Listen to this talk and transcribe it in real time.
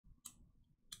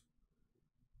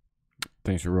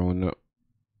Thanks for rolling up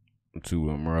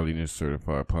to Marley and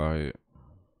Certified Pothead.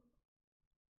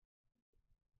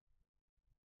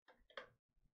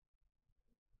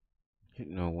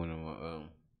 Hitting on one of my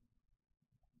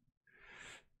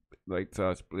like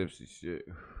Todd spliffs and shit.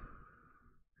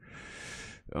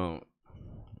 That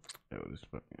was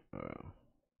fucking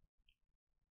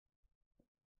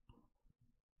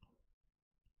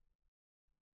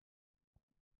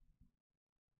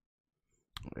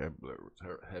that blood was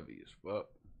heavy as fuck.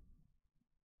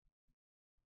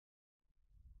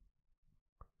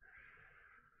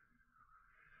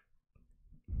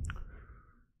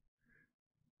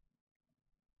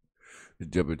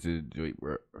 Let's jump into the joint,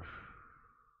 bro.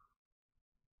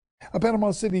 A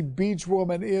Panama City Beach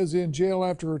woman is in jail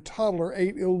after her toddler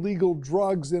ate illegal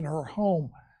drugs in her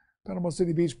home. Panama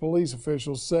City Beach police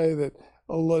officials say that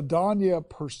LaDonya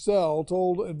Purcell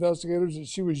told investigators that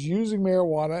she was using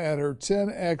marijuana at her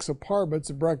 10X apartments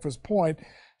at Breakfast Point.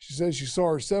 She says she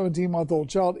saw her 17-month-old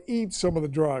child eat some of the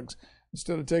drugs.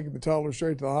 Instead of taking the toddler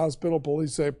straight to the hospital,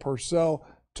 police say Purcell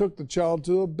took the child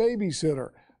to a babysitter.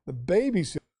 The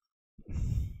babysitter.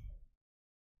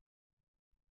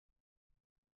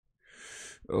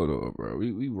 Hold on, bro.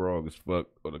 We wrong as fuck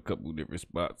on a couple different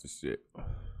spots and shit.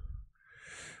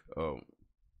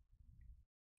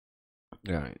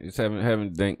 Yeah, it's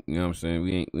having dank. You know what I'm saying?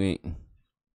 We ain't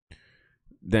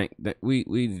dank.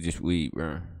 We just weed,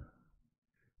 bro.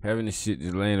 Having the shit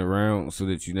just laying around so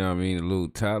that, you know what I mean, a little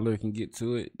toddler can get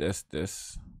to it. That's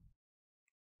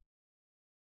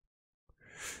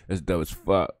dumb as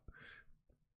fuck.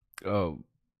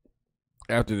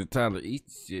 After the toddler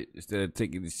eats shit, instead of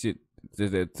taking the shit. I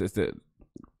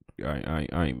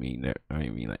ain't mean that. I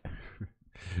ain't mean that.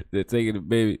 They're taking the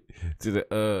baby to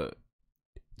the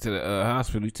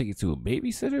hospital. You take it to a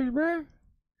babysitter, bro.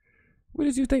 What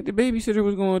did you think the babysitter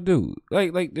was gonna do?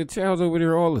 Like the child's over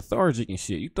there all lethargic and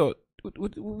shit. You thought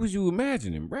what was you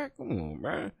imagining, bro? Come on,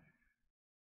 bro.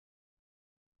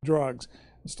 Drugs.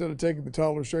 Instead of taking the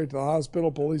toddler straight to the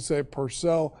hospital, police say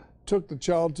Purcell took the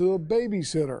child to a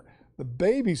babysitter. The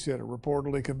babysitter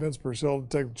reportedly convinced Purcell to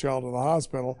take the child to the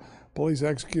hospital. Police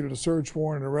executed a search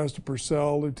warrant and arrested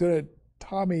Purcell. Lieutenant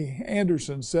Tommy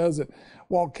Anderson says that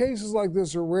while cases like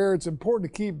this are rare, it's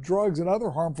important to keep drugs and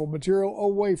other harmful material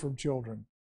away from children.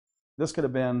 This could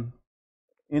have been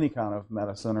any kind of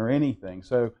medicine or anything.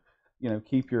 So,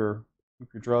 keep your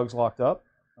drugs locked up.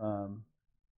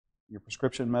 Your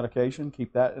prescription medication,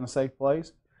 keep that in a safe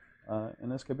place.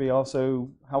 And this could be also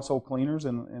household cleaners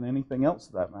and anything else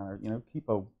for that matter. Keep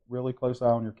a really close eye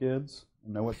on your kids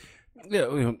and know what. Yeah,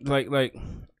 like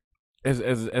as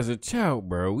a child,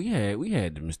 bro, we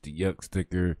had the Mr. Yuck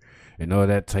sticker and all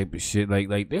that type of shit. Like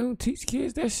they don't teach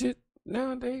kids that shit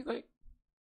nowadays. Like,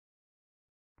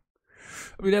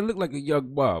 I mean, that looked like a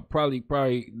young Bob, probably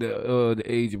the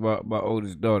age of my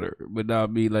oldest daughter. But now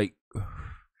be like,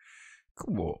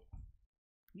 come on,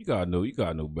 you gotta know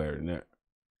better than that.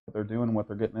 What they're doing and what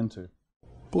they're getting into.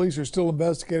 Police are still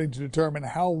investigating to determine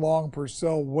how long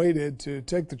Purcell waited to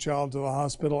take the child to the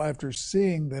hospital after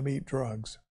seeing them eat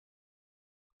drugs.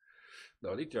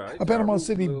 No, they try. A Panama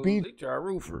City Beach. They try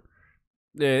roofer.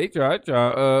 Yeah, they try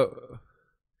to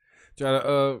get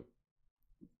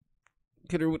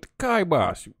her with the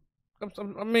kibosh.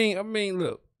 I mean,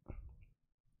 look,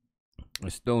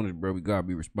 as stoners, bro, we gotta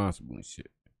be responsible and shit.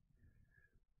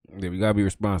 Yeah, we gotta be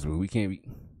responsible. We can't be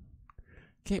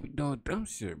doing dumb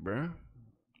shit, bro.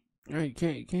 Yeah, you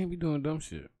can't be doing dumb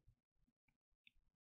shit.